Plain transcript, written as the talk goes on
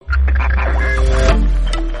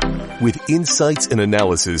with insights and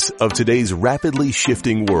analysis of today's rapidly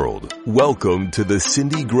shifting world. Welcome to the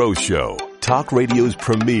Cindy Gross Show, Talk Radio's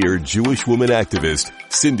premier Jewish woman activist,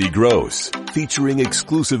 Cindy Gross, featuring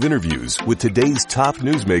exclusive interviews with today's top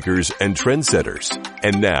newsmakers and trendsetters.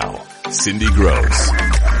 And now, Cindy Gross.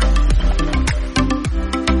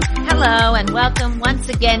 Hello and welcome once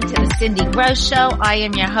again to the Cindy Gross Show. I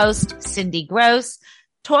am your host, Cindy Gross,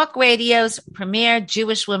 Talk Radio's premier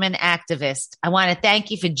Jewish woman activist. I want to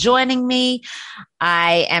thank you for joining me.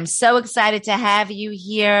 I am so excited to have you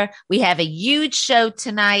here. We have a huge show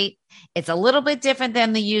tonight. It's a little bit different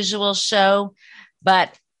than the usual show,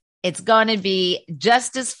 but it's going to be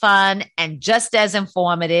just as fun and just as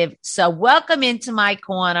informative. So welcome into my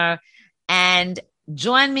corner and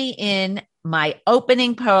join me in my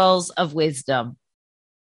opening pearls of wisdom.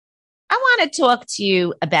 I want to talk to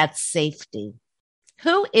you about safety.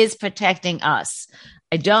 Who is protecting us?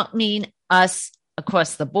 I don't mean us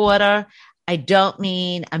across the border. I don't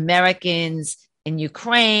mean Americans in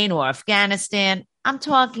Ukraine or Afghanistan. I'm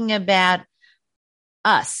talking about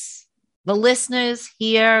us, the listeners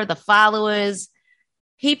here, the followers,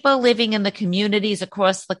 people living in the communities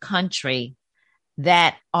across the country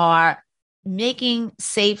that are making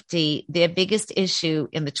safety their biggest issue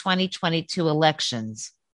in the 2022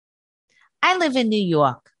 elections. I live in New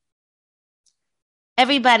York.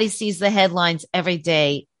 Everybody sees the headlines every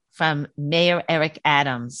day from Mayor Eric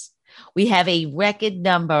Adams. We have a record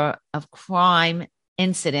number of crime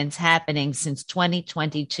incidents happening since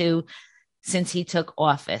 2022, since he took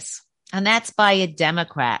office. And that's by a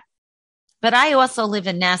Democrat. But I also live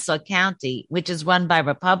in Nassau County, which is run by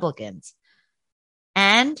Republicans.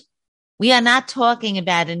 And we are not talking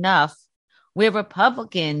about enough where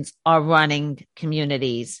Republicans are running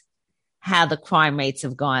communities, how the crime rates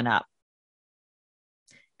have gone up.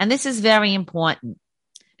 And this is very important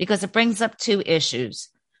because it brings up two issues.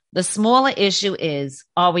 The smaller issue is,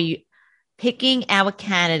 are we picking our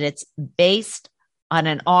candidates based on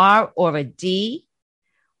an R or a D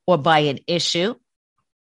or by an issue?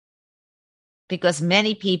 Because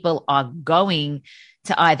many people are going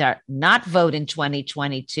to either not vote in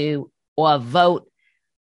 2022 or vote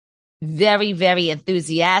very, very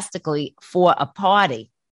enthusiastically for a party.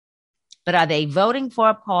 But are they voting for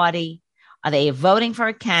a party? Are they voting for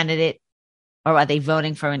a candidate? Or are they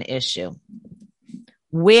voting for an issue?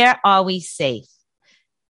 Where are we safe?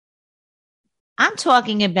 I'm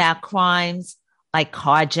talking about crimes like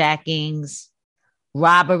carjackings,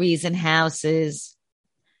 robberies in houses,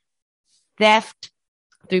 theft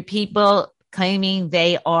through people claiming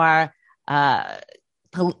they are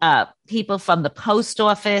people from the post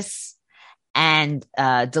office and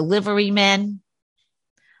delivery men.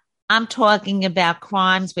 I'm talking about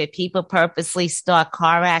crimes where people purposely start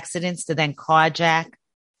car accidents to then carjack.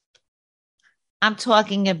 I'm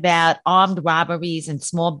talking about armed robberies in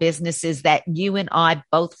small businesses that you and I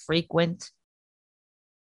both frequent.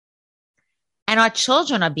 And our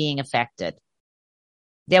children are being affected.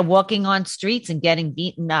 They're walking on streets and getting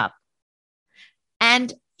beaten up.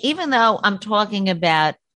 And even though I'm talking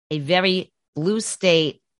about a very blue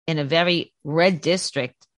state in a very red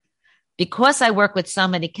district, because I work with so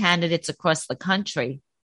many candidates across the country,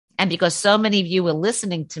 and because so many of you are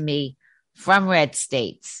listening to me from red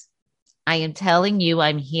states, I am telling you,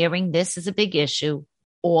 I'm hearing this is a big issue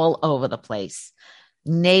all over the place.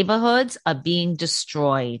 Neighborhoods are being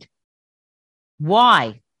destroyed.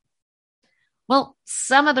 Why? Well,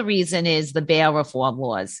 some of the reason is the bail reform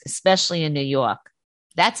laws, especially in New York.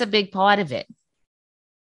 That's a big part of it.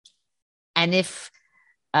 And if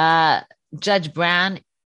Judge Brown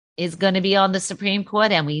is going to be on the Supreme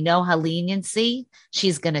Court and we know her leniency,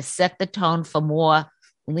 she's going to set the tone for more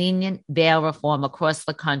lenient bail reform across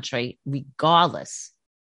the country, regardless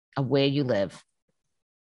of where you live.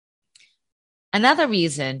 Another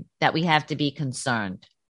reason that we have to be concerned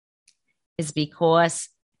is because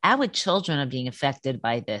our children are being affected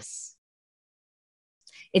by this.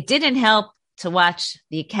 It didn't help to watch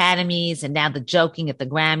the academies and now the joking at the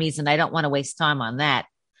Grammys, and I don't want to waste time on that.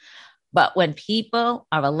 But when people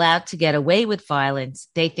are allowed to get away with violence,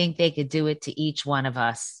 they think they could do it to each one of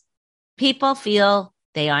us. People feel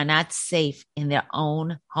they are not safe in their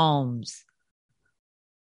own homes,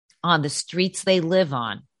 on the streets they live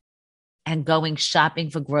on, and going shopping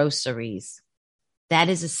for groceries. That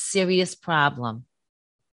is a serious problem.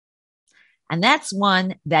 And that's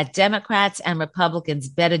one that Democrats and Republicans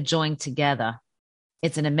better join together.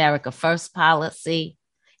 It's an America First policy.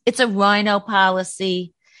 It's a Rhino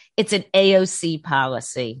policy. It's an AOC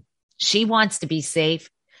policy. She wants to be safe.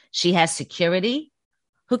 She has security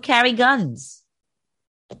who carry guns.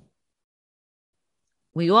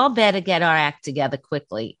 we all better get our act together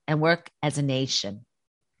quickly and work as a nation,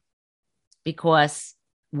 because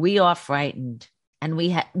we are frightened and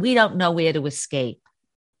we don't know where to escape.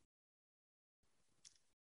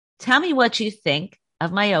 Tell me what you think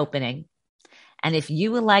of my opening, and if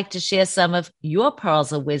you would like to share some of your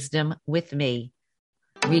pearls of wisdom with me,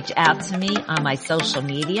 reach out to me on my social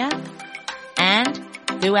media and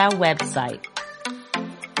through our website.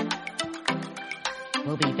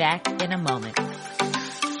 We'll be back in a moment.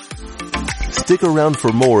 Stick around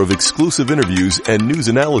for more of exclusive interviews and news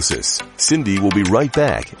analysis. Cindy will be right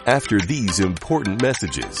back after these important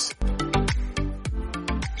messages.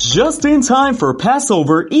 Just in time for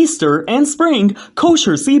Passover, Easter, and spring,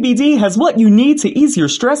 Kosher CBD has what you need to ease your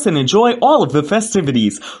stress and enjoy all of the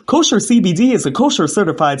festivities. Kosher CBD is a kosher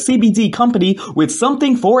certified CBD company with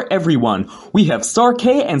something for everyone. We have Star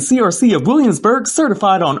K and CRC of Williamsburg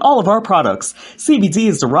certified on all of our products. CBD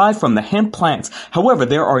is derived from the hemp plant. However,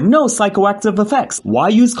 there are no psychoactive effects. Why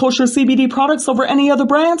use kosher CBD products over any other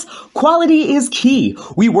brands? Quality is key.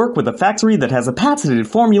 We work with a factory that has a patented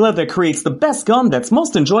formula that creates the best gum that's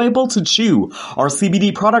most enjoyable to chew. Our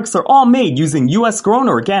CBD products are all made using U.S. grown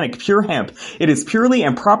organic pure hemp. It is purely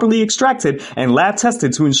and properly extracted and lab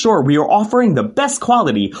tested to ensure we are offering the best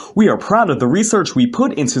quality. We are proud of the research we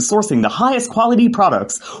put into sourcing the highest quality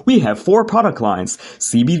products. We have 4 product lines: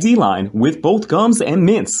 CBD line with both gums and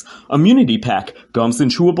mints, Immunity Pack, gums and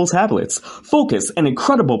chewable tablets, Focus, an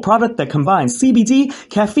incredible product that combines CBD,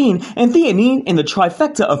 caffeine, and theanine in the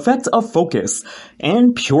trifecta effect of focus,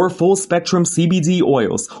 and Pure Full Spectrum CBD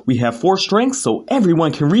oils. We have 4 strengths so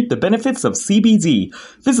everyone can reap the benefits of CBD.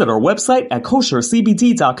 Visit our website at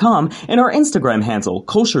koshercbd.com and our Instagram handle,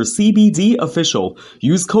 koshercbdofficial.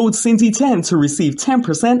 Use code CINDY10 to receive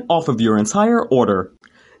 10% off of your entire order.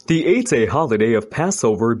 The 8-day holiday of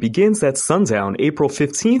Passover begins at sundown April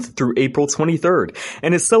 15th through April 23rd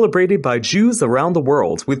and is celebrated by Jews around the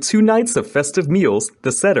world with 2 nights of festive meals,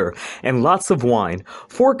 the Seder, and lots of wine,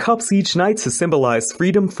 4 cups each night to symbolize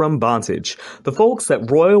freedom from bondage. The folks at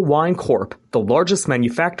Royal Wine Corp, the largest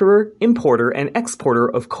manufacturer, importer, and exporter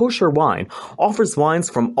of kosher wine, offers wines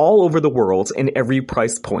from all over the world in every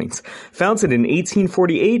price point. Founded in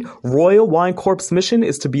 1848, Royal Wine Corp's mission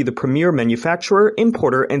is to be the premier manufacturer,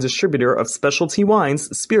 importer, and distributor of specialty wines,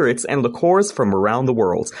 spirits, and liqueurs from around the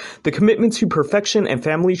world. The commitment to perfection and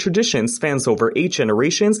family tradition spans over 8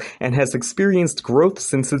 generations and has experienced growth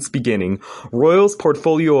since its beginning. Royal's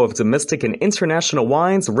portfolio of domestic and international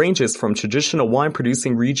wines ranges from traditional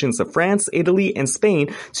wine-producing regions of France, Italy, and Spain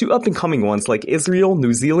to up-and-coming ones like Israel,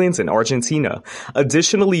 New Zealand, and Argentina.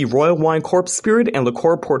 Additionally, Royal Wine Corp's spirit and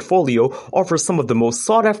liqueur portfolio offers some of the most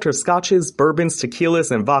sought-after scotches, bourbons, tequilas,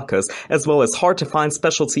 and vodkas, as well as hard-to-find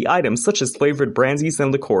specialty items such as flavored brandies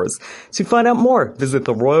and liqueurs. To find out more, visit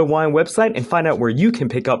the Royal Wine website and find out where you can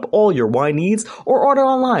pick up all your wine needs or order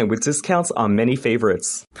online with discounts on many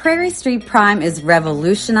favorites. Prairie Street Prime is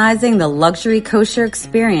revolutionizing the luxury kosher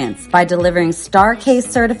experience by delivering Star K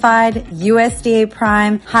certified, USDA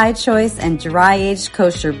Prime, high choice, and dry-aged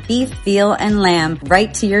kosher beef, veal, and lamb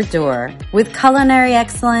right to your door. With culinary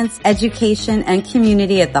excellence, education, and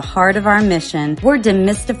community at the heart of our mission, we're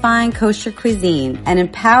demystifying kosher cuisine and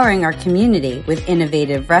empowering our community with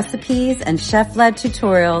innovative recipes and chef-led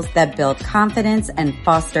tutorials that build confidence and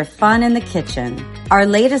foster fun in the kitchen. Our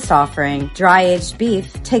latest offering, dry-aged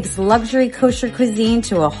beef, takes luxury kosher cuisine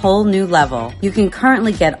to a whole new level. You can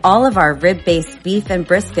currently get all of our rib-based beef and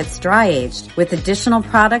briskets dry-aged, with additional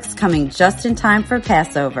products coming just in time for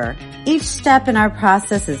Passover. Each step in our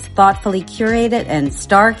process is thoughtfully curated and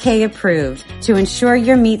Star K approved to ensure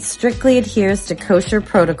your meat strictly adheres to kosher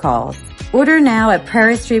protocols. Order now at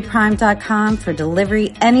prairiestreetprime.com for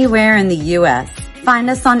delivery anywhere in the U.S. Find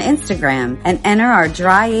us on Instagram and enter our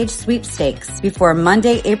dry-age sweepstakes before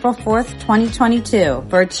Monday, April 4th, 2022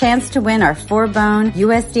 for a chance to win our 4-bone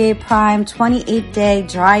USDA Prime 28-day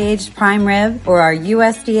dry-aged prime rib or our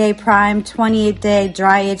USDA Prime 28-day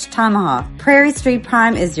dry-aged tomahawk. Prairie Street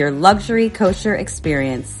Prime is your luxury kosher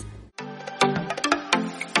experience.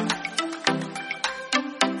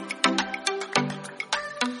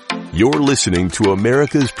 You're listening to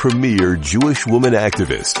America's premier Jewish woman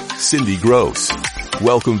activist, Cindy Gross.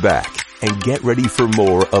 Welcome back and get ready for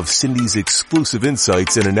more of Cindy's exclusive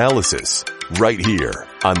insights and analysis right here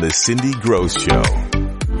on The Cindy Gross Show.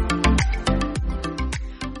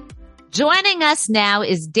 Joining us now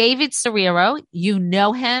is David Serero. You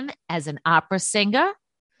know him as an opera singer,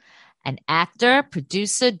 an actor,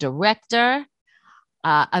 producer, director,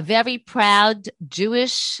 a very proud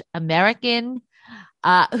Jewish American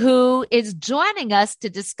who is joining us to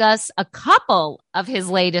discuss a couple of his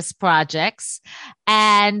latest projects.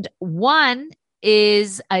 And one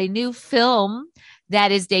is a new film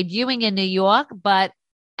that is debuting in New York, but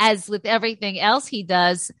as with everything else he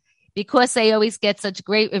does, because they always get such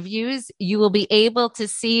great reviews, you will be able to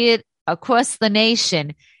see it across the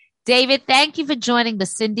nation. David, thank you for joining the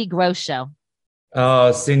Cindy Gross Show.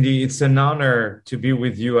 Cindy, it's an honor to be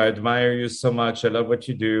with you. I admire you so much. I love what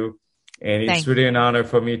you do. And it's really an honor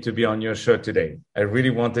for me to be on your show today. I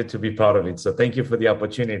really wanted to be part of it. So thank you for the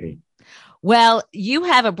opportunity. Well, you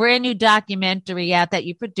have a brand new documentary out that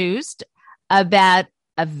you produced about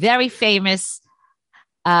a very famous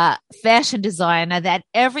fashion designer that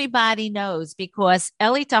everybody knows, because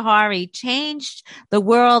Elie Tahari changed the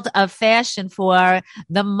world of fashion for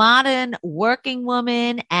the modern working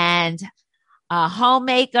woman and a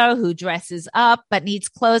homemaker who dresses up but needs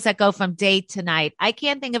clothes that go from day to night. I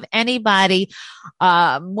can't think of anybody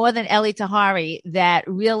more than Elie Tahari that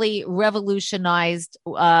really revolutionized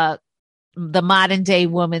the modern day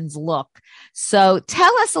woman's look. So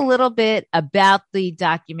tell us a little bit about the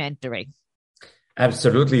documentary.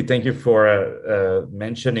 Absolutely. Thank you for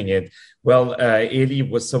mentioning it. Well, Elie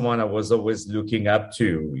was someone I was always looking up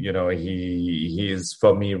to. You know, he is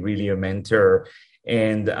for me really a mentor.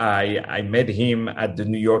 And I met him at the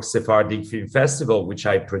New York Sephardic Film Festival, which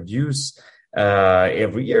I produce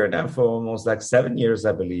every year now for almost like 7 years,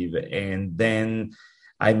 I believe. And then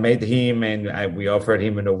I met him and we offered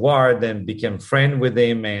him an award and became friend with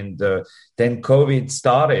him. And then COVID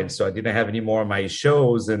started. So I didn't have any more of my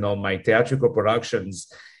shows and all my theatrical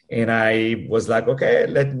productions. And I was like, okay,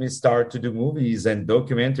 let me start to do movies and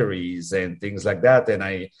documentaries and things like that. And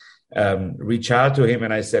I reached out to him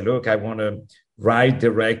and I said, look, I want to write,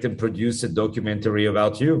 direct, and produce a documentary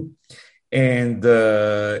about you. And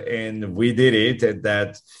we did it. And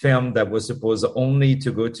that film that was supposed only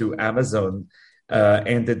to go to Amazon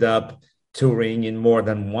ended up touring in more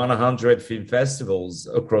than 100 film festivals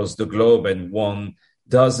across the globe and won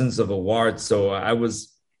dozens of awards. So I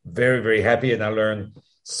was very, very happy. And I learned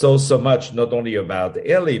so much, not only about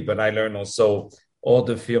Elie, but I learned also all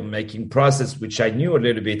the filmmaking process, which I knew a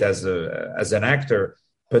little bit as an actor,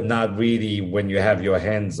 but not really when you have your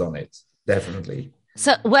hands on it, definitely.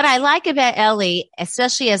 So what I like about Elie,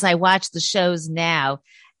 especially as I watch the shows now,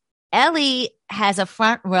 Elie has a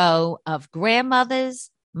front row of grandmothers,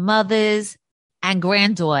 mothers, and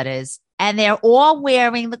granddaughters, and they're all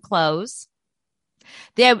wearing the clothes.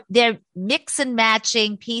 They're mix and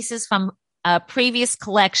matching pieces from previous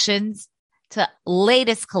collections to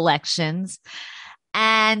latest collections,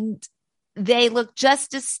 and they look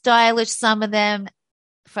just as stylish, some of them,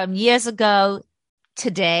 from years ago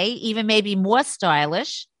today, even maybe more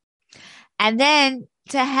stylish. And then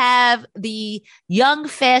to have the young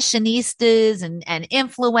fashionistas and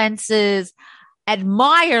influencers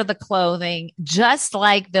admire the clothing just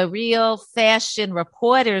like the real fashion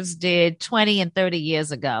reporters did 20 and 30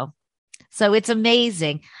 years ago. So it's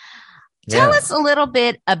amazing. Tell us a little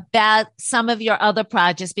bit about some of your other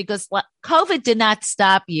projects, because COVID did not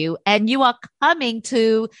stop you, and you are coming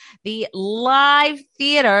to the Live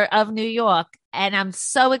Theater of New York. And I'm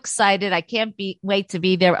so excited. I can't wait to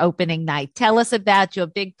be there opening night. Tell us about your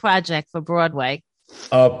big project for Broadway.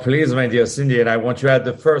 Oh, please, my dear Cindy. And I want you at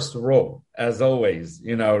the first row, as always.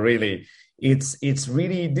 You know, really, it's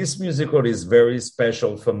really, this musical is very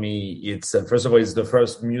special for me. It's, first of all, it's the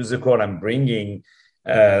first musical I'm bringing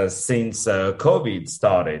since COVID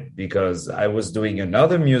started, because I was doing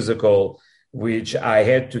another musical, which I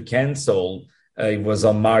had to cancel. It was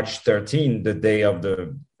on March 13th, the day of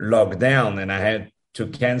the lockdown, and I had to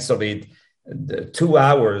cancel it 2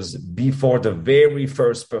 hours before the very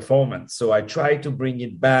first performance. So I tried to bring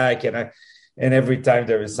it back, and every time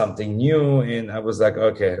there is something new, and I was like,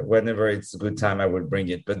 okay, whenever it's a good time, I will bring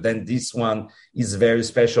it. But then this one is very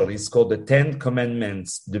special. It's called The 10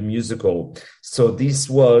 Commandments, the musical. So this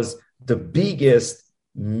was the biggest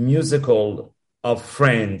musical of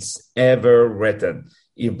France ever written.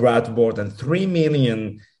 It brought more than 3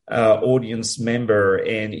 million audience member,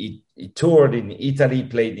 and it toured in Italy,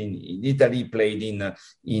 played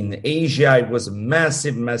in Asia. It was a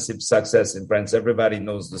massive success in France. Everybody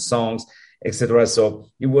knows the songs, etc. So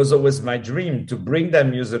it was always my dream to bring that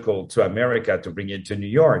musical to America, to bring it to New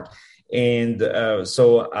York. And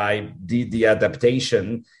so I did the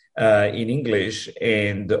adaptation in English,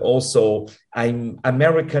 and also I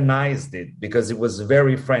Americanized it because it was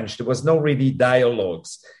very French. There was no really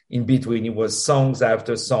dialogues in between. It was songs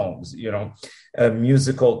after songs, you know, a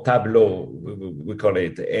musical tableau, we call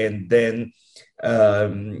it. And then,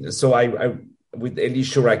 so I with Elie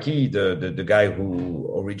Shoraki, the guy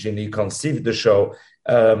who originally conceived the show,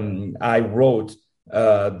 I wrote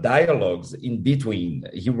dialogues in between.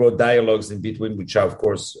 He wrote dialogues in between, which are, of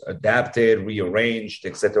course, adapted, rearranged,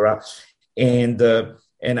 etc. And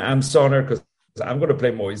I'm so honored because I'm going to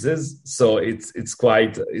play Moises, so it's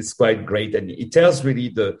quite great, and it tells really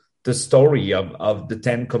the story of the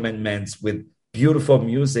Ten Commandments with beautiful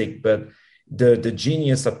music, but the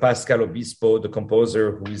genius of Pascal Obispo, the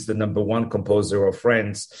composer who is the #1 composer of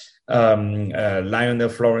France, Lionel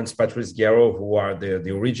Florence, Patrice Guéraud, who are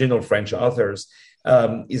the original French authors,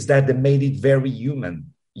 is that they made it very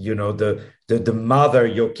human. You know, the mother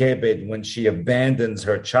Jochebed, when she abandons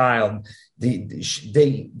her child, they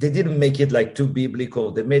didn't make it like too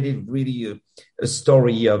biblical. They made it really a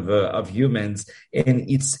story of humans, and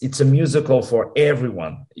it's a musical for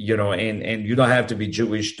everyone. You know, and you don't have to be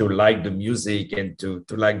Jewish to like the music and to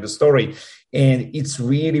like the story. And it's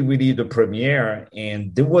really, really the premiere.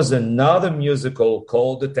 And there was another musical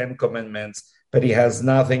called The Ten Commandments, but it has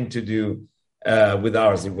nothing to do with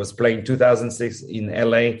ours. It was playing 2006 in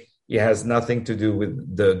LA. It has nothing to do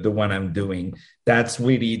with the one I'm doing. That's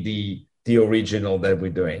really the original that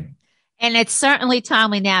we're doing. And it's certainly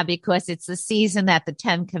timely now because it's the season that the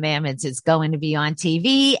 10 Commandments is going to be on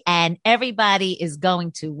TV and everybody is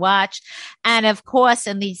going to watch. And of course,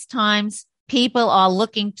 in these times, people are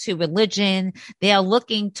looking to religion. They are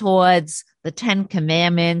looking towards the 10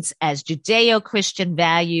 Commandments as Judeo-Christian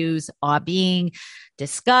values are being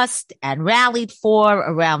discussed and rallied for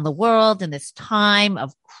around the world in this time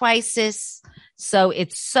of crisis. So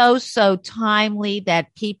it's so timely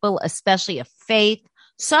that people, especially of faith,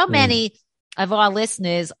 so many of our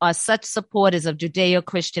listeners are such supporters of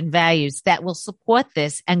Judeo-Christian values that will support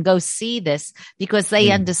this and go see this because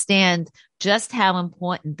they understand just how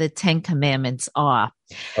important the 10 Commandments are.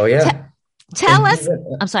 Oh, yeah. Tell us.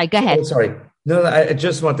 I'm sorry. Go ahead. Oh, sorry. No, I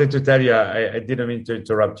just wanted to tell you, I didn't mean to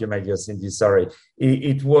interrupt you, my dear Cindy. Sorry.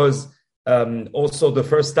 It was also the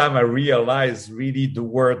first time I realized really the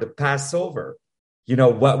word Passover, you know,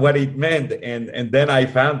 what it meant. And then I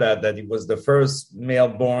found out that it was the first male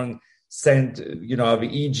born sent, you know, of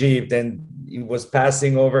Egypt, and it was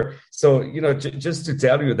passing over. So, you know, just to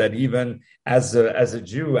tell you that even as a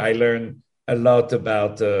Jew, I learned a lot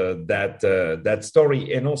about that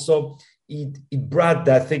story. And also, it brought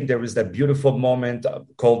that thing. There is that beautiful moment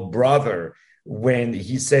called Brother when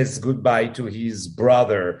he says goodbye to his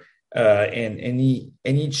brother, and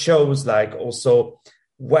it shows like also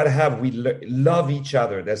what have we love each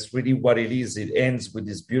other. That's really what it is. It ends with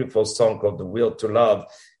this beautiful song called "The Will to Love,"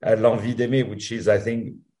 "L'Envie d'Aimer," which is, I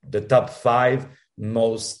think, the top 5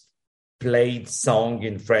 most played song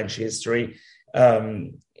in French history.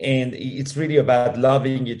 And it's really about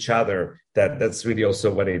loving each other. That's really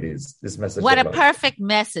also what it is, this message. What a perfect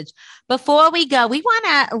message. Before we go, we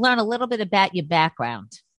want to learn a little bit about your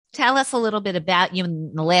background. Tell us a little bit about you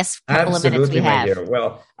in the last couple of minutes we have. Dear.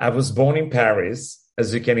 Well, I was born in Paris,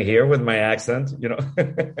 as you can hear with my accent, you know.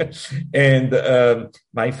 And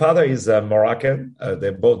my father is Moroccan.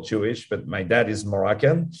 They're both Jewish, but my dad is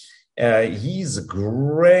Moroccan. He's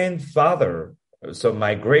grandfather. So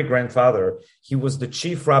my great-grandfather, he was the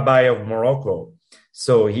chief rabbi of Morocco.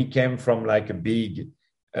 So he came from like a big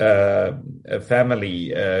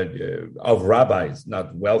family of rabbis,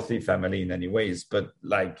 not wealthy family in any ways, but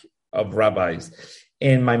like of rabbis.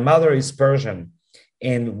 And my mother is Persian.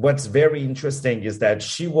 And what's very interesting is that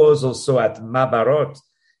she was also at Mabarot,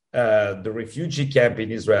 the refugee camp in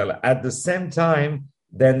Israel, at the same time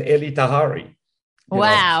than Eli Tahari.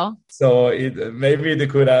 Wow. Know? So maybe they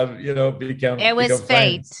could have, become. It was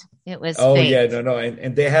fate. Friends. It was fate. Oh, yeah, no.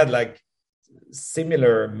 And they had like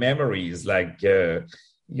similar memories, like, they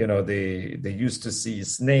used to see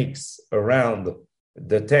snakes around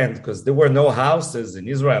the tent because there were no houses in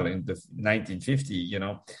Israel in the 1950,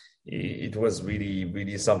 It was really,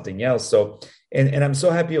 really something else. So, and I'm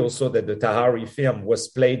so happy also that the Tahari film was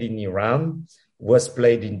played in Iran, was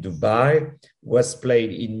played in Dubai, was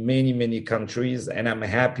played in many, many countries. And I'm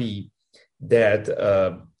happy that,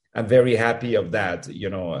 I'm very happy of that.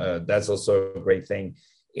 That's also a great thing.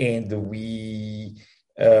 And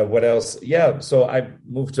what else? Yeah. So I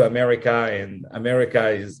moved to America, and America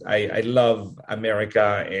is, I love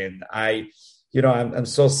America. And I'm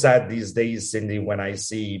so sad these days, Cindy, when I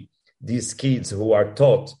see these kids who are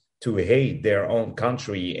taught to hate their own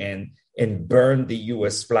country and burn the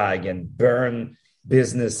US flag and burn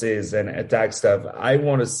businesses and attack stuff. I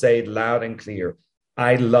want to say it loud and clear.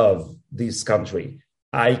 I love this country.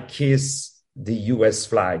 I kiss the US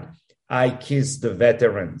flag. I kiss the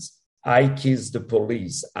veterans. I kiss the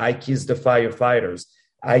police. I kiss the firefighters.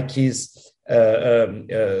 I kiss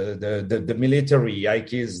the military. I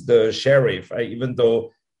kiss the sheriff. Even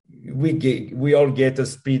though, we all get a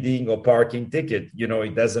speeding or parking ticket.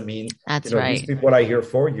 It doesn't mean that's right. These people are here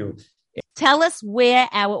for you. Tell us where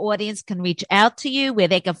our audience can reach out to you, where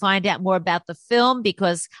they can find out more about the film,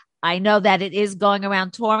 because I know that it is going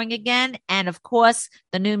around touring again, and of course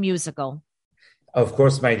the new musical. Of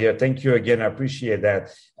course, my dear. Thank you again. I appreciate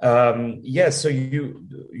that. So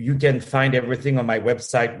you can find everything on my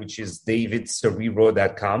website, which is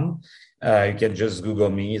davidserero.com. You can just Google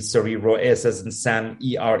me, Serero, S as in Sam,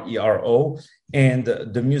 E-R-E-R-O. And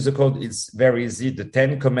the musical is very easy, the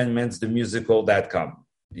 10 Commandments, the musical.com.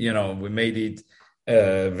 We made it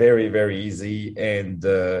very, very easy. And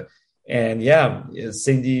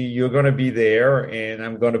Cindy, you're going to be there, and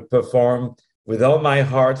I'm going to perform with all my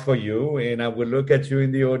heart for you. And I will look at you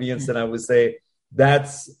in the audience and I will say,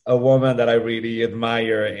 that's a woman that I really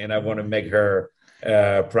admire, and I want to make her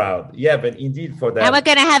proud. Yeah, but indeed for that. And we're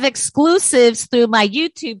going to have exclusives through my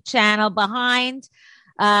YouTube channel behind,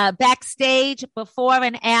 backstage, before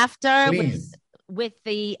and after. Please. With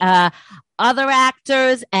the other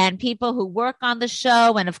actors and people who work on the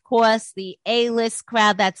show, and of course the A-list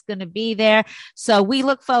crowd that's going to be there. So we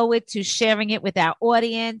look forward to sharing it with our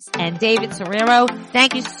audience. And David Serero,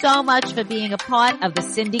 thank you so much for being a part of the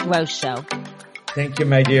Cindy Gross Show. Thank you,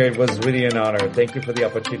 my dear. It was really an honor. Thank you for the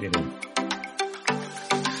opportunity.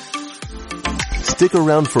 Stick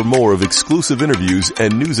around for more of exclusive interviews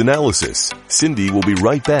and news analysis. Cindy will be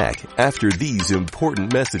right back after these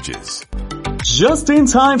important messages. Just in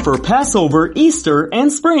time for Passover, Easter,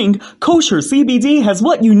 and spring, Kosher CBD has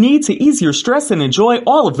what you need to ease your stress and enjoy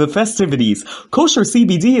all of the festivities. Kosher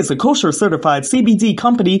CBD is a kosher certified CBD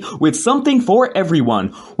company with something for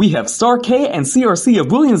everyone. We have Star K and CRC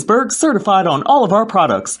of Williamsburg certified on all of our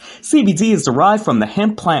products. CBD is derived from the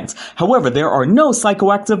hemp plant. However, there are no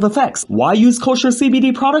psychoactive effects. Why use kosher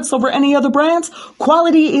CBD products over any other brands?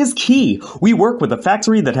 Quality is key. We work with a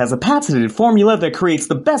factory that has a patented formula that creates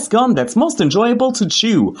the best gum that's most enjoyable to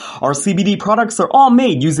chew. Our CBD products are all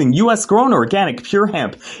made using U.S. grown organic pure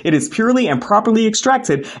hemp. It is purely and properly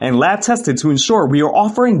extracted and lab tested to ensure we are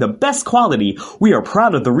offering the best quality. We are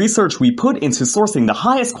proud of the research we put into sourcing the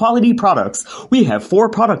highest quality products. We have 4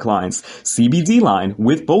 product lines. CBD line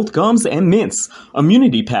with both gums and mints.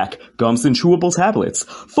 Immunity Pack, gums and chewable tablets.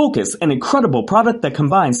 Focus, an incredible product that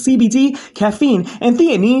combines CBD, caffeine, and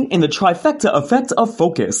theanine in the trifecta effect of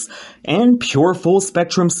focus. And Pure Full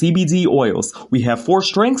Spectrum CBD oils. We have 4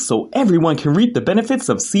 strengths so everyone can reap the benefits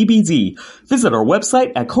of CBD. Visit our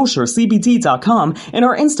website at koshercbd.com and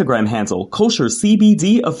our Instagram handle,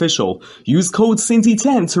 koshercbdofficial. Use code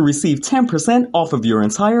Cindy10 to receive 10% off of your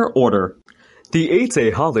entire order. The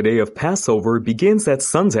 8-day holiday of Passover begins at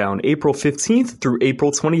sundown April 15th through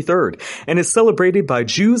April 23rd and is celebrated by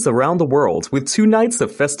Jews around the world with 2 nights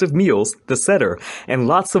of festive meals, the Seder, and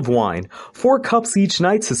lots of wine. 4 cups each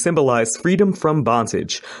night to symbolize freedom from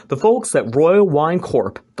bondage. The folks at Royal Wine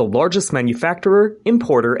Corp, the largest manufacturer,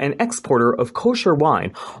 importer, and exporter of kosher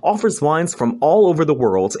wine, offers wines from all over the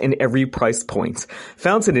world in every price point.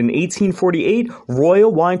 Founded in 1848, Royal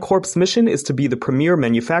Wine Corp's mission is to be the premier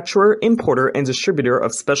manufacturer, importer, and distributor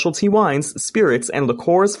of specialty wines, spirits, and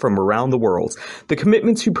liqueurs from around the world. The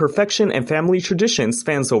commitment to perfection and family tradition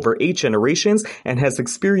spans over 8 generations and has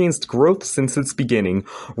experienced growth since its beginning.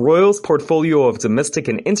 Royal's portfolio of domestic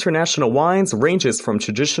and international wines ranges from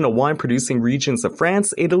traditional wine-producing regions of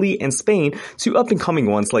France, Italy, and Spain to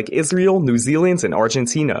up-and-coming ones like Israel, New Zealand, and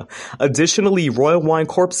Argentina. Additionally, Royal Wine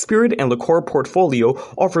Corp's spirit and liqueur portfolio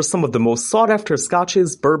offers some of the most sought-after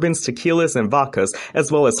scotches, bourbons, tequilas, and vodkas,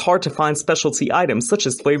 as well as hard-to-find specialty items such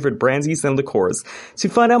as flavored brandies and liqueurs. To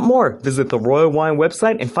find out more, visit the Royal Wine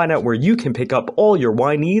website and find out where you can pick up all your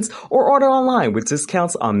wine needs or order online with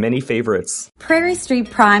discounts on many favorites. Prairie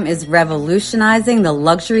Street Prime is revolutionizing the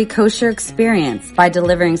luxury kosher experience by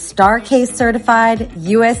delivering Star K certified,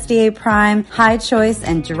 USDA Prime, high choice,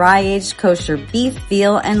 and dry-aged kosher beef,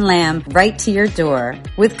 veal, and lamb right to your door.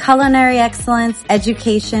 With culinary excellence,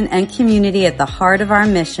 education, and community at the heart of our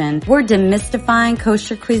mission, we're demystifying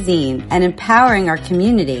kosher cuisine and empowering our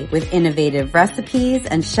community with innovative recipes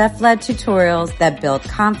and chef-led tutorials that build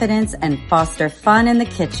confidence and foster fun in the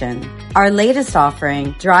kitchen. Our latest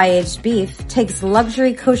offering, dry-aged beef, takes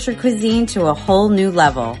luxury kosher cuisine to a whole new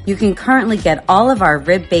level. You can currently get all of our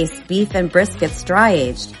rib-based beef and briskets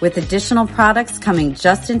dry-aged, with additional products coming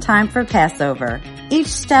just in time for Passover. Each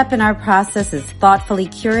step in our process is thoughtfully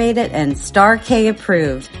curated and Star K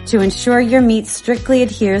approved to ensure your meat strictly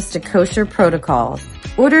adheres to kosher protocols.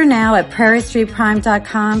 Order now at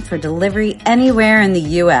prairiestreetprime.com for delivery anywhere in the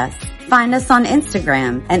U.S. Find us on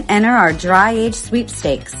Instagram and enter our Dry Age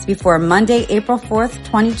Sweepstakes before Monday, April 4th,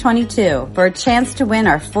 2022 for a chance to win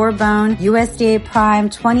our 4-bone USDA Prime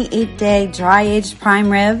 28-day Dry Aged Prime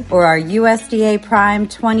Rib or our USDA Prime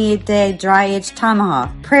 28-day Dry Aged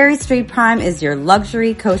Tomahawk. Prairie Street Prime is your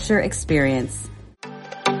luxury kosher experience.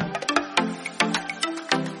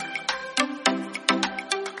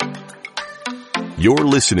 You're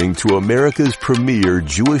listening to America's premier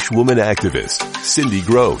Jewish woman activist, Cindy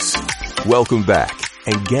Gross. Welcome back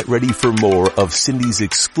and get ready for more of Cindy's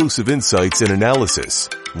exclusive insights and analysis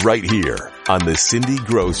right here on The Cindy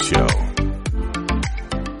Gross Show.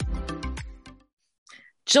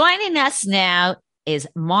 Joining us now is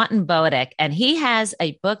Martin Bodek, and he has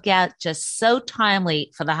a book out just so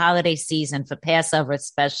timely for the holiday season, for Passover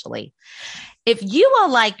especially. If you are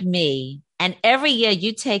like me and every year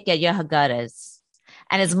you take out your Haggadahs,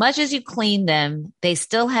 and as much as you clean them, they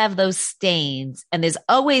still have those stains, and there's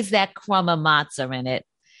always that crumb of matzah in it.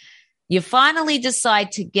 You finally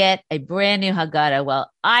decide to get a brand new Haggadah.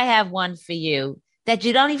 Well, I have one for you that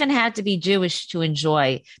you don't even have to be Jewish to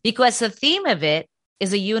enjoy, because the theme of it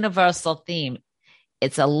is a universal theme.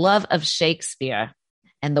 It's a love of Shakespeare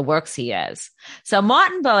and the works he has. So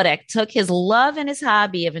Martin Bodek took his love and his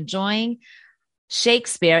hobby of enjoying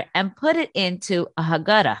Shakespeare and put it into a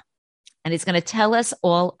Haggadah. And he's going to tell us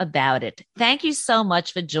all about it. Thank you so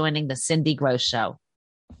much for joining the Cindy Gross Show.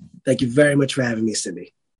 Thank you very much for having me,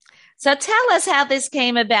 Cindy. So tell us how this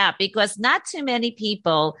came about, because not too many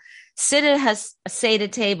people sit at a Seder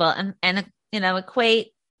table and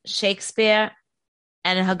equate Shakespeare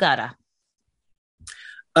and a Haggadah.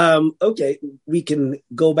 Okay, we can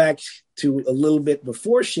go back to a little bit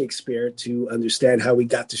before Shakespeare to understand how we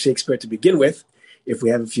got to Shakespeare to begin with, if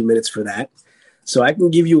we have a few minutes for that. So I can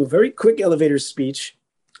give you a very quick elevator speech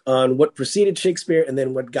on what preceded Shakespeare and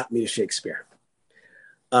then what got me to Shakespeare.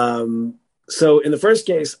 So in the first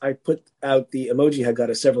case, I put out the emoji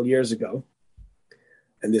Haggadah several years ago.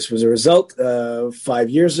 And this was a result. 5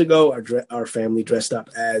 years ago, our family dressed up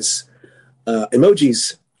as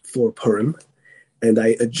emojis for Purim. And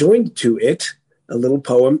I adjoined to it a little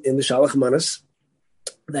poem in the Shalach Manas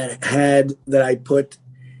that I put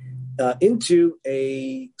into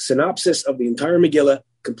a synopsis of the entire Megillah,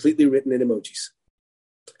 completely written in emojis.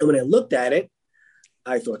 And when I looked at it,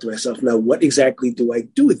 I thought to myself, now what exactly do I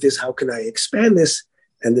do with this? How can I expand this?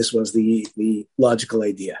 And this was the logical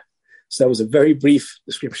idea. So that was a very brief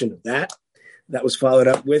description of that. That was followed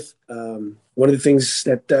up with one of the things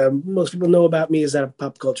that most people know about me is that I'm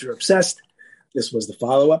pop culture obsessed. This was the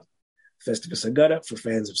follow-up, Festivus Haggadah, for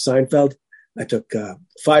fans of Seinfeld. I took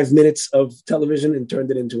 5 minutes of television and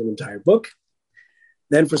turned it into an entire book.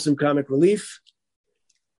 Then for some comic relief,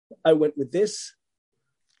 I went with this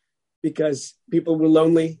because people were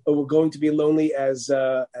lonely or were going to be lonely as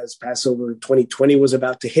Passover 2020 was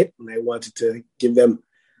about to hit. And I wanted to give them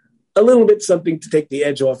a little bit something to take the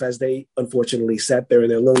edge off as they unfortunately sat there in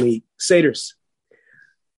their lonely seders.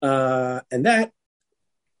 And that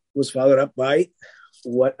was followed up by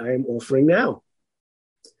what I'm offering now.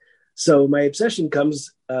 So my obsession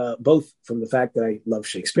comes both from the fact that I love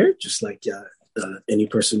Shakespeare, just like any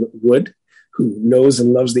person would who knows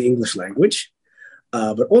and loves the English language.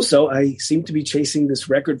 But also I seem to be chasing this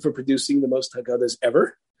record for producing the most Haggadahs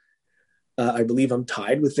ever. I believe I'm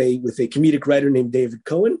tied with a comedic writer named David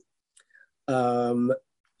Cohen. And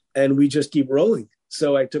we just keep rolling.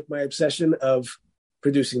 So I took my obsession of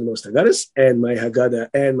producing the most Haggadahs and my Haggadah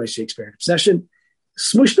and my Shakespeare obsession,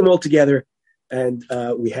 smooshed them all together, and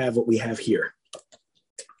we have what we have here.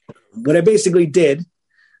 What I basically did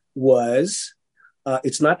was,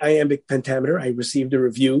 it's not iambic pentameter. I received a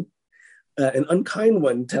review, an unkind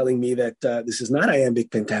one, telling me that this is not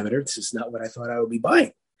iambic pentameter. This is not what I thought I would be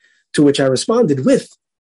buying. To which I responded with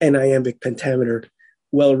an iambic pentameter,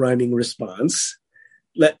 well-rhyming response,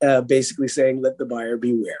 basically saying, let the buyer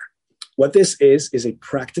beware. What this is a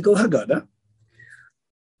practical Haggadah.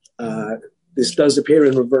 This does appear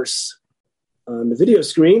in reverse on the video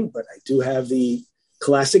screen, but I do have the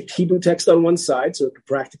classic Hebrew text on one side, so it could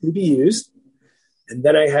practically be used. And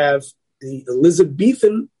then I have the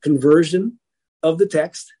Elizabethan conversion of the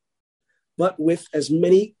text, but with as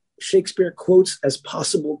many Shakespeare quotes as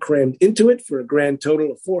possible crammed into it for a grand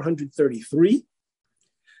total of 433.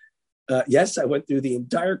 Yes, I went through the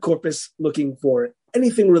entire corpus looking for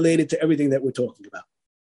anything related to everything that we're talking about.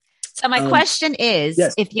 So my question is,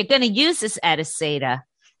 yes. If you're going to use this at a Seder,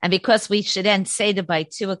 and because we should end Seder by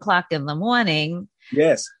 2:00 in the morning,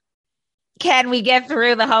 yes, can we get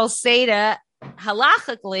through the whole Seder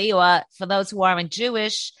halachically, or for those who aren't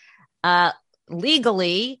Jewish,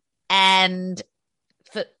 legally, and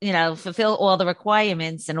fulfill all the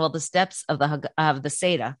requirements and all the steps of the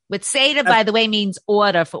Seder. Which Seder, by the way, means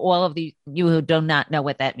order for all of you who do not know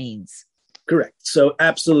what that means. Correct. So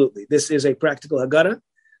absolutely. This is a practical Haggadah.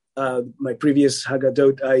 My previous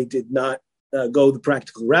Haggadot, I did not go the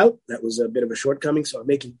practical route. That was a bit of a shortcoming. So I'm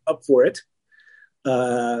making up for it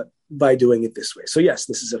by doing it this way. So yes,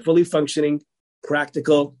 this is a fully functioning,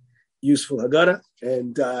 practical, useful Haggadah.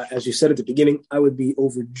 And as you said at the beginning, I would be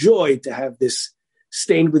overjoyed to have this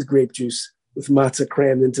stained with grape juice, with matzah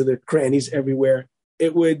crammed into the crannies everywhere. I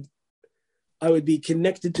would be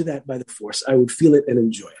connected to that by the force. I would feel it and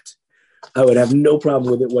enjoy it. I would have no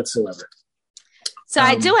problem with it whatsoever. So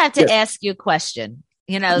I do have to ask you a question.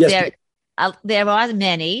 There are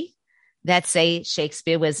many that say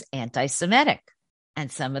Shakespeare was anti-Semitic, and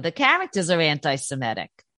some of the characters are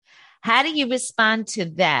anti-Semitic. How do you respond to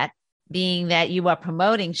that, being that you are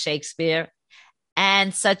promoting Shakespeare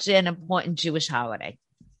and such an important Jewish holiday?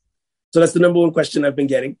 So that's the number one question I've been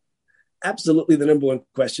getting. Absolutely the number one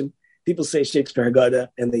question. People say Shakespeare Haggadah,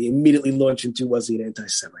 and they immediately launch into, was he an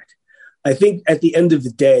anti-Semite? I think at the end of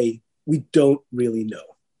the day, we don't really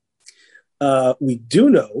know. We do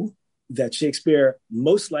know that Shakespeare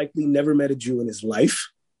most likely never met a Jew in his life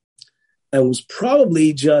and was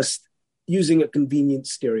probably just using a convenient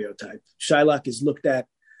stereotype. Shylock is looked at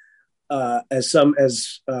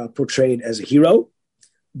as portrayed as a hero,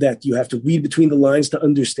 that you have to read between the lines to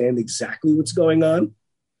understand exactly what's going on.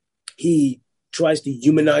 He tries to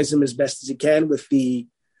humanize him as best as he can with the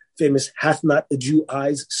famous "Hath not a Jew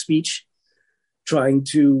eyes" speech, trying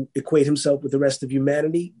to equate himself with the rest of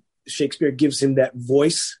humanity. Shakespeare gives him that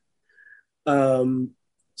voice.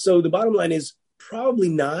 So the bottom line is probably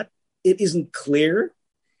not. It isn't clear.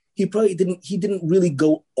 He didn't really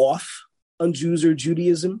go off on Jews or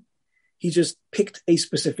Judaism. He just picked a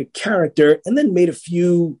specific character and then made a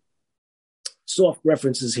few soft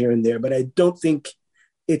references here and there, but I don't think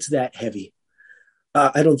it's that heavy.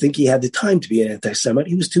 I don't think he had the time to be an anti-Semite.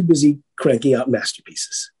 He was too busy cranking out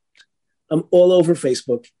masterpieces. I'm all over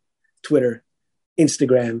Facebook, Twitter,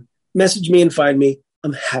 Instagram. Message me and find me.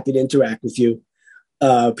 I'm happy to interact with you.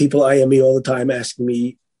 People IM me all the time asking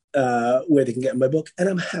me where they can get my book, and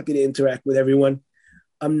I'm happy to interact with everyone.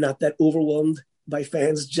 I'm not that overwhelmed by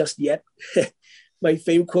fans just yet. My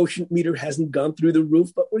fame quotient meter hasn't gone through the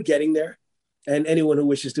roof, but we're getting there. And anyone who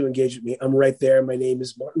wishes to engage with me, I'm right there. My name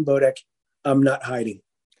is Martin Bodek. I'm not hiding.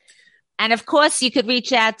 And of course, you could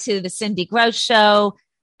reach out to the Cindy Gross Show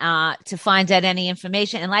to find out any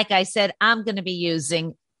information. And like I said, I'm going to be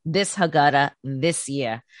using this Haggadah this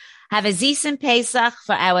year. Have a Zisen Pesach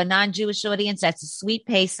for our non-Jewish audience. That's a sweet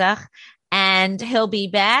Pesach. And he'll be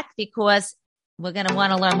back because we're going to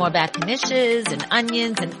want to learn more about knishes and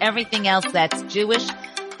onions and everything else that's Jewish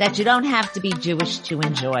that you don't have to be Jewish to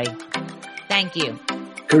enjoy. Thank you.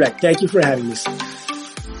 Correct. Thank you for having me.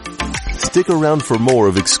 Stick around for more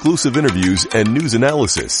of exclusive interviews and news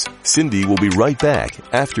analysis. Cindy will be right back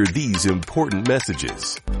after these important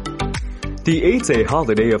messages. The 8-day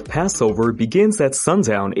holiday of Passover begins at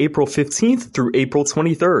sundown April 15th through April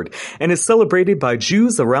 23rd and is celebrated by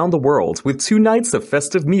Jews around the world with 2 nights of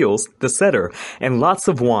festive meals, the Seder, and lots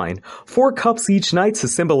of wine, 4 cups each night to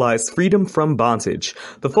symbolize freedom from bondage.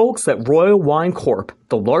 The folks at Royal Wine Corp,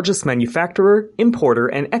 the largest manufacturer, importer,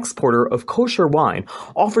 and exporter of kosher wine,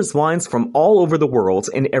 offers wines from all over the world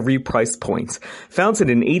in every price point. Founded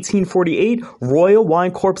in 1848, Royal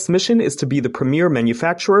Wine Corp's mission is to be the premier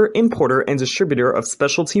manufacturer, importer, and distributor of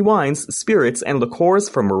specialty wines, spirits, and liqueurs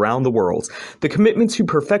from around the world. The commitment to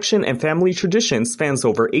perfection and family tradition spans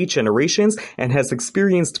over 8 generations and has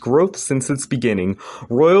experienced growth since its beginning.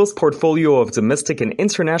 Royal's portfolio of domestic and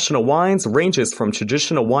international wines ranges from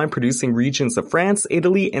traditional wine-producing regions of France,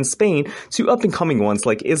 Italy, and Spain to up-and-coming ones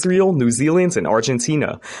like Israel, New Zealand, and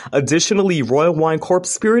Argentina. Additionally, Royal Wine Corp's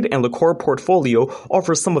spirit and liqueur portfolio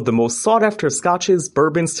offers some of the most sought-after scotches,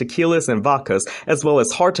 bourbons, tequilas, and vodkas, as well as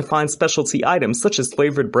hard-to-find specialty items such as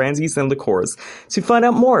flavored brandies and liqueurs. To find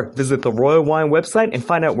out more, visit the Royal Wine website and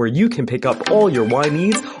find out where you can pick up all your wine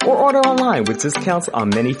needs or order online with discounts on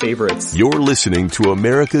many favorites. You're listening to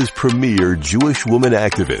America's premier Jewish woman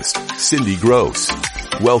activist, Cindy Gross.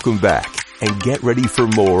 Welcome back and get ready for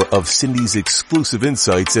more of Cindy's exclusive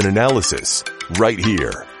insights and analysis right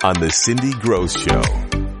here on The Cindy Gross Show.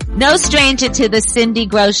 No stranger to The Cindy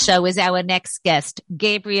Gross Show is our next guest,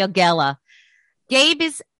 Gabriel Geller. Gabe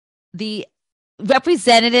is the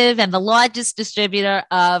representative and the largest distributor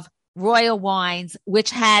of Royal Wines,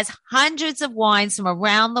 which has hundreds of wines from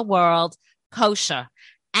around the world, kosher,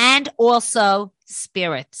 and also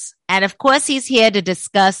spirits. And of course, he's here to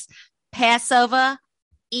discuss Passover,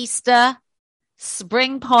 Easter,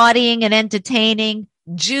 spring partying and entertaining,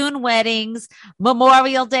 June weddings,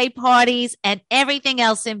 Memorial Day parties, and everything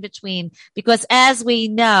else in between. Because as we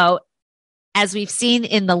know, as we've seen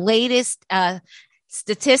in the latest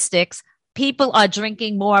statistics, people are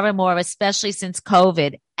drinking more and more, especially since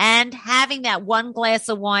COVID. And having that one glass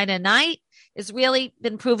of wine a night has really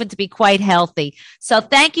been proven to be quite healthy. So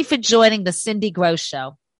thank you for joining the Cindy Gross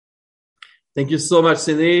Show. Thank you so much,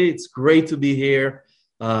 Cindy. It's great to be here.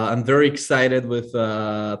 I'm very excited with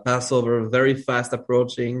Passover, very fast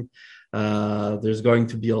approaching. There's going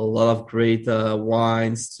to be a lot of great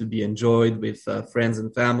wines to be enjoyed with friends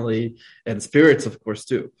and family, and spirits, of course,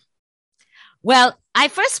 too. Well, I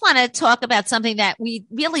first want to talk about something that we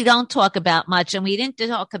really don't talk about much, and we didn't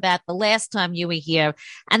talk about the last time you were here,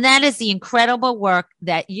 and that is the incredible work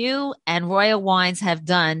that you and Royal Wines have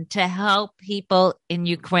done to help people in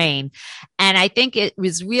Ukraine. And I think it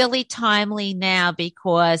was really timely now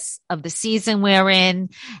because of the season we're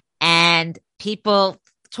in and people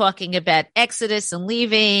talking about Exodus and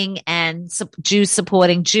leaving and Jews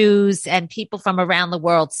supporting Jews and people from around the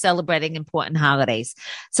world celebrating important holidays.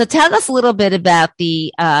 So tell us a little bit about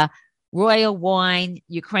the Royal Wine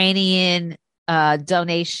Ukrainian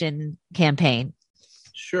donation campaign.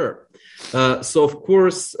 Sure. So of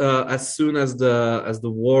course, as soon as the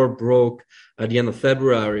war broke at the end of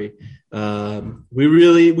February,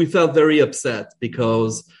 we felt very upset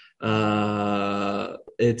because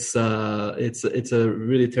it's a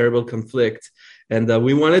really terrible conflict, and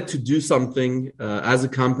we wanted to do something as a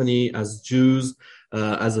company, as Jews,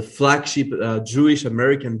 as a flagship Jewish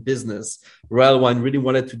American business. Royal Wine really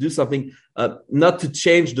wanted to do something, not to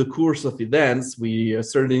change the course of events. We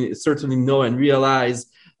certainly know and realize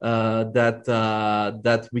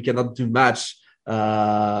that we cannot do much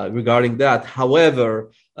regarding that.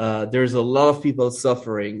 However, there's a lot of people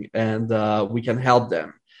suffering, and we can help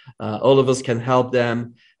them. All of us can help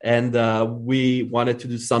them, and we wanted to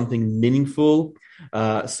do something meaningful.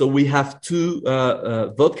 So we have two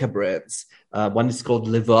vodka brands. One is called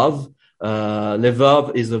Lvov.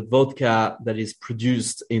 Lvov is a vodka that is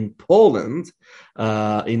produced in Poland,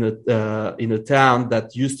 in a town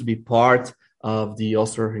that used to be part of the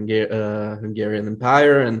Austro-Hungarian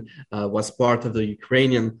Empire and was part of the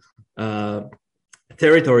Ukrainian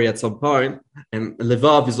territory at some point. And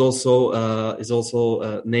Lvov is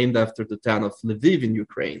also named after the town of Lviv in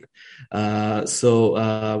Ukraine. So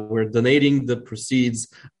we're donating the proceeds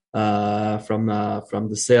from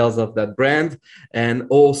the sales of that brand, and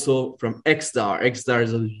also from Xstar. Xstar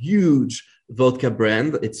is a huge vodka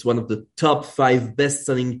brand. It's one of the top 5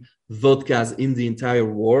 best-selling vodkas in the entire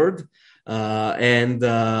world. And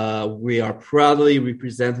we are proudly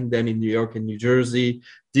representing them in New York and New Jersey,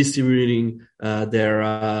 distributing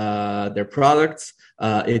their products.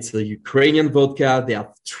 It's a Ukrainian vodka. They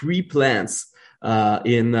have 3 plants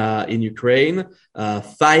in Ukraine,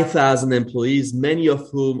 5,000 employees, many of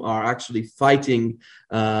whom are actually fighting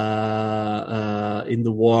in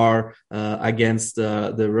the war against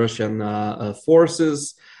the Russian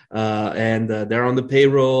forces. And they're on the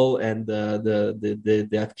payroll, and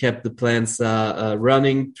they have kept the plants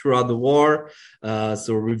running throughout the war.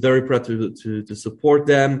 So we're very proud to support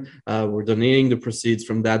them. We're donating the proceeds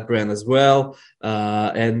from that brand as well.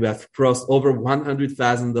 And we have crossed over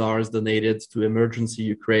 $100,000 donated to Emergency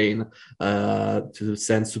Ukraine to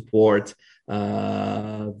send support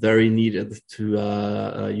very needed to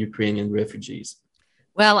Ukrainian refugees.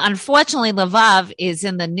 Well, unfortunately, Lvov is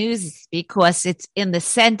in the news because it's in the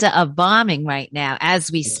center of bombing right now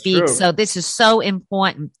as we speak. True. So this is so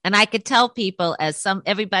important. And I could tell people,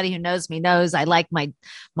 everybody who knows me knows I like my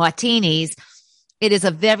martinis. It is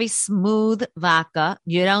a very smooth vodka.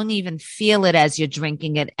 You don't even feel it as you're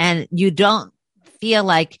drinking it. And you don't feel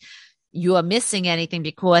like you are missing anything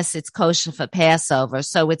because it's kosher for Passover.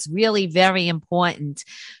 So it's really very important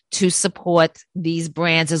to support these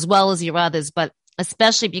brands as well as your others, but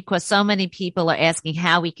especially because so many people are asking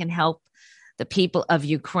how we can help the people of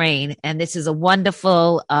Ukraine. And this is a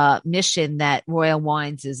wonderful mission that Royal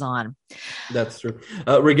Wines is on. That's true.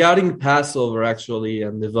 Regarding Passover, actually,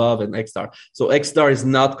 and Lvov and Xstar. So Xstar is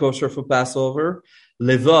not kosher for Passover.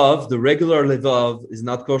 Lvov, the regular Lvov, is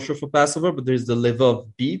not kosher for Passover, but there's the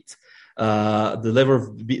Lvov Beet. The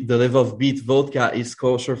Lvov Beet vodka is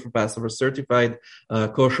kosher for Passover, certified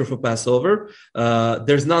kosher for Passover.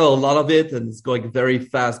 There's not a lot of it, and it's going very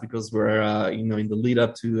fast because we're in the lead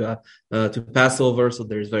up to Passover, so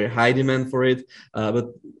there's very high demand for it. But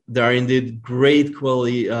there are indeed great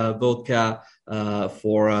quality vodka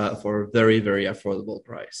for a very, very affordable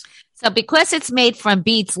price. So because it's made from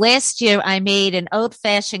beets, last year I made an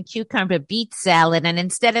old-fashioned cucumber beet salad, and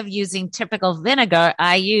instead of using typical vinegar,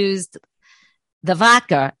 I used the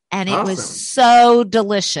vodka, and it Awesome. was so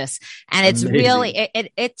delicious. And it's Amazing. really,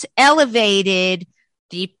 it's elevated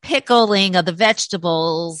the pickling of the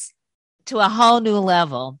vegetables to a whole new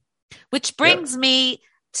level, which brings me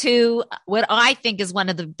to what I think is one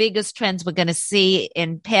of the biggest trends we're going to see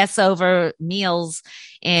in Passover meals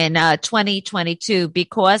in 2022,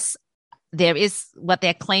 because there is what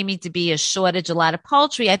they're claiming to be a shortage, a lot of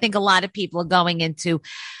poultry. I think a lot of people are going into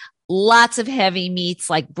lots of heavy meats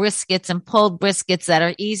like briskets and pulled briskets that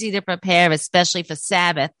are easy to prepare, especially for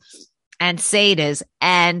Sabbath and Seder's.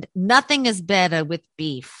 And nothing is better with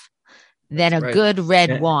beef than a good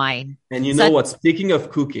red wine. And you know what? Speaking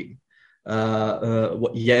of cooking,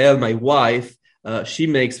 Yael, my wife, she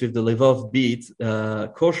makes with the levov beet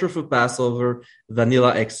kosher for Passover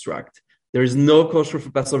vanilla extract. There is no kosher for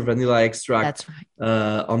Passover vanilla extract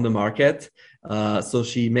on the market. So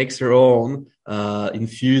she makes her own,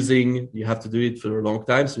 infusing. You have to do it for a long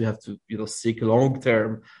time. So you have to, seek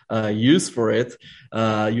long-term use for it.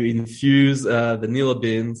 You infuse vanilla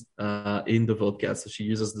beans in the vodka. So she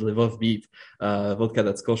uses the levov beet vodka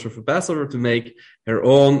that's kosher for Passover to make her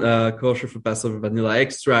own kosher for Passover vanilla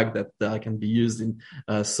extract that can be used in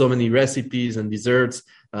so many recipes and desserts.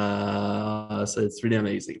 So it's really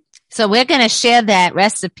amazing. So we're going to share that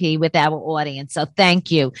recipe with our audience. So thank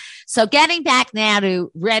you. So getting back now to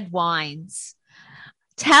red wines,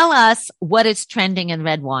 tell us what is trending in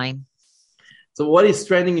red wine. So what is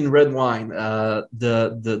trending in red wine?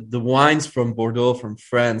 The wines from Bordeaux, from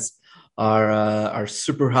France, are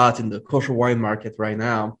super hot in the kosher wine market right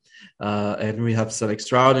now. And we have some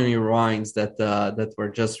extraordinary wines that were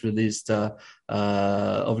just released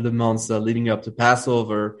over the months leading up to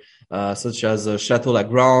Passover, such as Chateau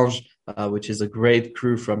Lagrange, which is a great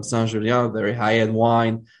cru from Saint-Julien, very high-end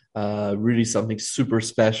wine, really something super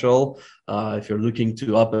special. If you're looking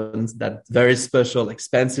to open that very special,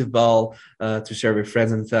 expensive bottle to share with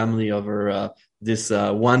friends and family over this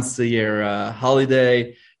once-a-year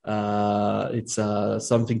holiday, it's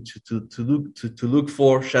something to look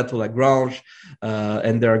for. Chateau Lagrange,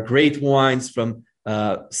 and there are great wines from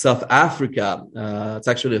South Africa. It's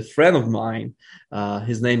actually a friend of mine.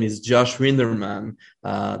 His name is Josh Rinderman.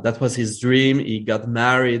 That was his dream. He got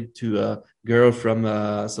married to a girl from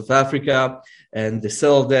South Africa, and they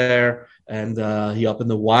settled there. And he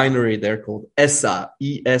opened a winery there called ESSA,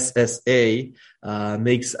 ESSA.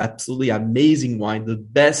 Makes absolutely amazing wine, the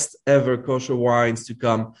best ever kosher wines to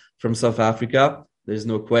come from South Africa. There's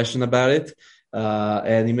no question about it.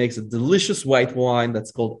 And he makes a delicious white wine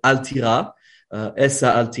that's called Altira, ESSA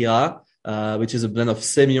Altira, which is a blend of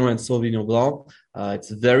Semillon and Sauvignon Blanc. It's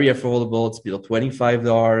very affordable. It's below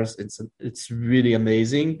 $25. It's really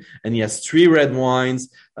amazing. And he has 3 red wines,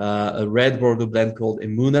 a red Bordeaux blend called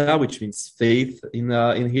Emuna, which means faith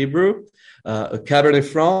in Hebrew, a Cabernet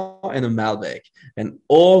Franc, and a Malbec. And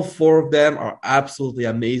all 4 of them are absolutely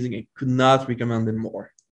amazing. I could not recommend them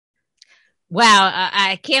more. Wow,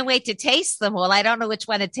 I can't wait to taste them all. I don't know which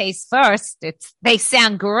one to taste first. They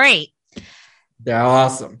sound great. They're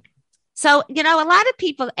awesome. So, a lot of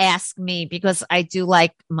people ask me, because I do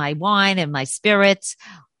like my wine and my spirits,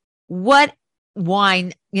 what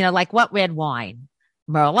wine, like what red wine?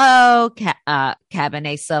 Merlot,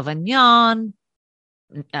 Cabernet Sauvignon,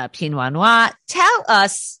 Pinot Noir. Tell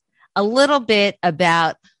us a little bit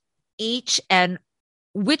about each and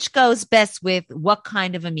which goes best with what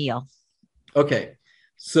kind of a meal. Okay.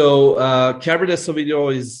 So Cabernet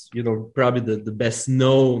Sauvignon is, probably the best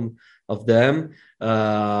known of them.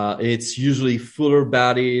 It's usually fuller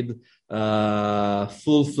bodied,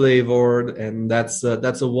 full flavored, and that's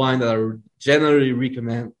a wine that I generally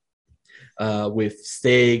recommend with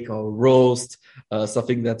steak or roast,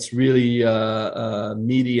 something that's really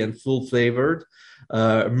meaty and full flavored.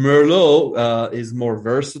 Merlot is more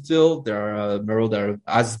versatile. There are Merlot that are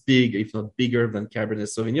as big, if not bigger, than Cabernet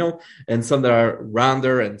Sauvignon, and some that are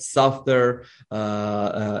rounder and softer.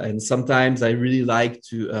 And sometimes I really like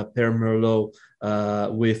to pair Merlot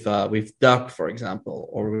with duck, for example,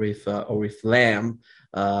 or with lamb.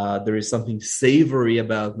 There is something savory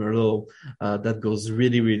about Merlot that goes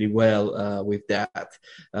really, really well with that.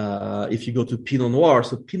 If you go to Pinot Noir,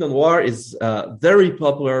 so Pinot Noir is very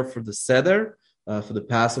popular for the Seder. For the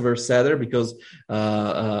Passover Seder, because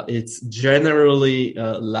it's generally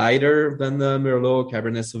lighter than the Merlot,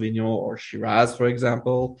 Cabernet Sauvignon, or Shiraz, for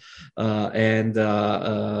example, and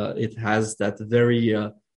it has that very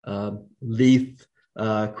leaf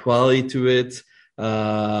quality to it.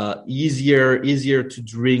 easier to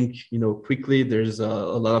drink, quickly. There's a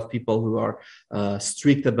lot of people who are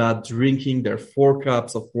strict about drinking their 4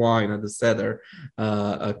 cups of wine at the Seder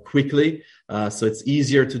quickly. So it's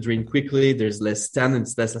easier to drink quickly. There's less tannin,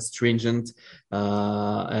 it's less astringent,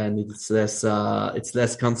 and it's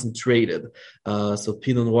less concentrated. So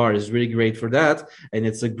Pinot Noir is really great for that, and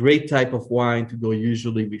it's a great type of wine to go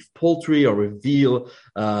usually with poultry or with veal.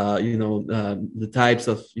 The types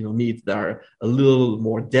of meat that are a little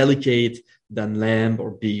more delicate than lamb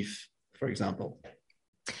or beef, for example.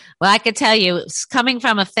 Well, I could tell you, coming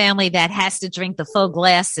from a family that has to drink the full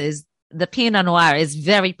glasses, the Pinot Noir is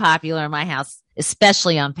very popular in my house,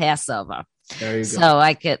 especially on Passover. There you go. So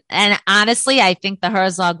and honestly, I think the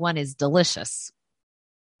Herzog one is delicious.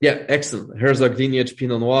 Yeah, excellent. Herzog Lineage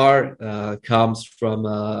Pinot Noir comes from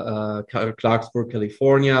Clarksburg,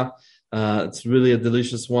 California. It's really a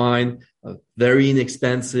delicious wine, very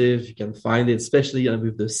inexpensive. You can find it, especially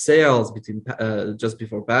with the sales between just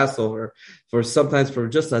before Passover, for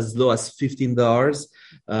just as low as $15,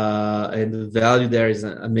 and the value there is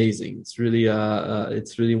amazing. It's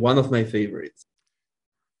really one of my favorites.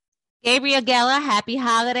 Gabriel Geller, happy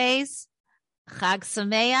holidays, Chag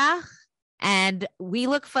Sameach. And we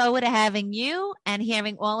look forward to having you and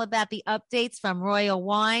hearing all about the updates from Royal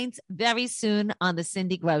Wines very soon on the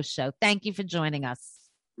Cindy Gross Show. Thank you for joining us.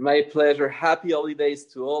 My pleasure. Happy holidays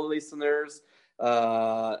to all listeners,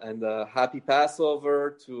 and happy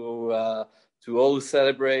Passover to all who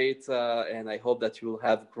celebrate. And I hope that you will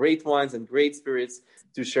have great wines and great spirits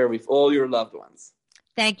to share with all your loved ones.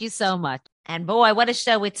 Thank you so much. And boy, what a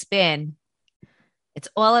show it's been. It's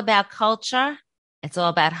all about culture. It's all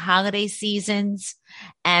about holiday seasons.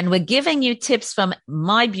 And we're giving you tips from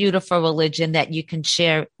my beautiful religion that you can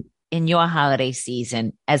share in your holiday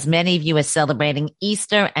season, as many of you are celebrating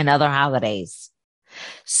Easter and other holidays.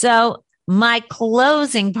 So my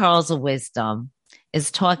closing pearls of wisdom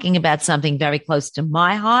is talking about something very close to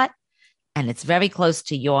my heart, and it's very close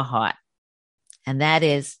to your heart. And that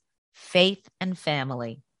is faith and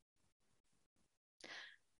family.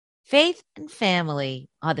 Faith and family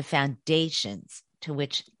are the foundations to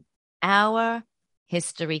which our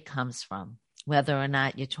history comes from, whether or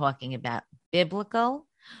not you're talking about biblical,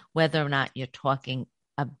 whether or not you're talking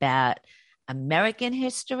about American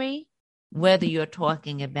history, whether you're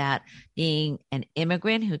talking about being an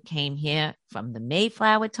immigrant who came here from the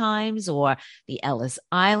Mayflower times or the Ellis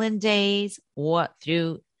Island days, or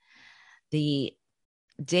through the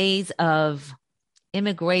days of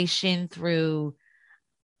immigration through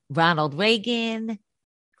Ronald Reagan,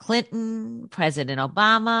 Clinton, President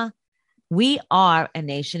Obama. We are a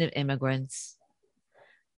nation of immigrants,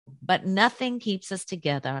 but nothing keeps us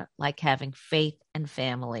together like having faith and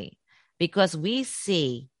family, because we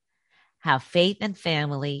see how faith and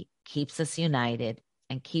family keeps us united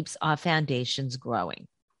and keeps our foundations growing.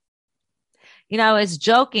 I was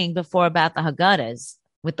joking before about the Haggadahs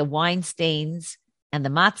with the wine stains and the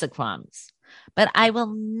matzah crumbs, but I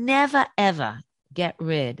will never, ever get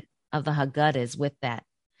rid of the Haggadahs with that,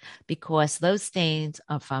 because those stains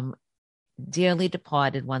are from dearly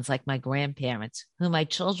departed ones like my grandparents, who my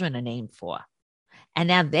children are named for. And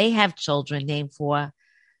now they have children named for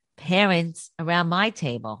parents around my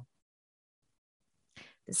table.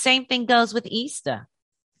 The same thing goes with Easter.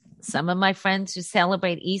 Some of my friends who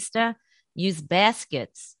celebrate Easter use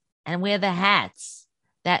baskets and wear the hats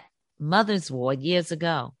that mothers wore years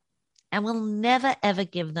ago, and will never, ever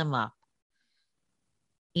give them up.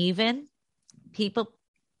 Even people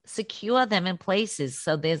secure them in places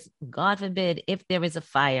so there's, God forbid, if there is a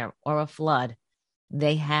fire or a flood,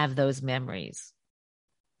 they have those memories.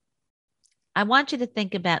 I want you to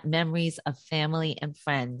think about memories of family and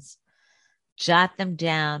friends. Jot them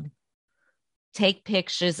down. Take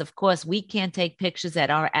pictures. Of course, we can't take pictures at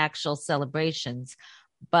our actual celebrations,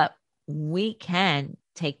 but we can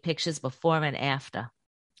take pictures before and after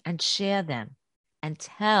and share them and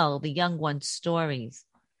tell the young ones stories.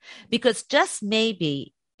 Because just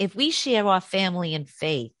maybe if we share our family and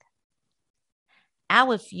faith,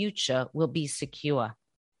 our future will be secure.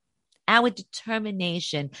 Our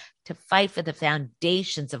determination to fight for the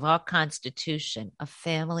foundations of our Constitution of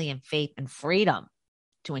family and faith and freedom,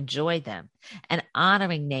 to enjoy them, and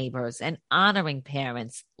honoring neighbors and honoring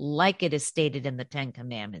parents, like it is stated in the Ten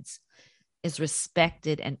Commandments, is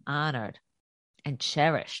respected and honored and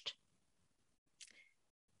cherished.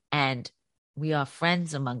 And we are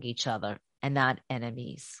friends among each other and not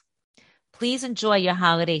enemies. Please enjoy your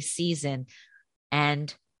holiday season.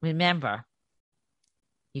 And remember,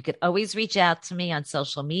 you could always reach out to me on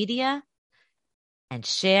social media and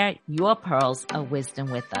share your pearls of wisdom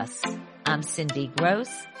with us. I'm Cindy Gross.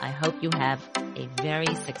 I hope you have a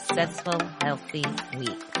very successful, healthy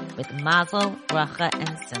week with mazel, bracha,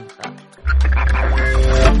 and simcha.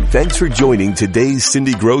 Thanks for joining today's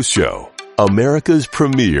Cindy Gross Show, America's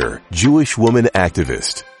premier Jewish woman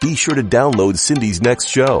activist. Be sure to download Cindy's next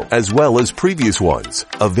show, as well as previous ones,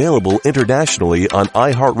 available internationally on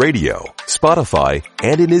iHeartRadio, Spotify,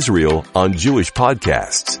 and in Israel on Jewish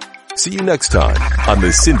podcasts. See you next time on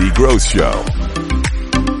The Cindy Gross Show.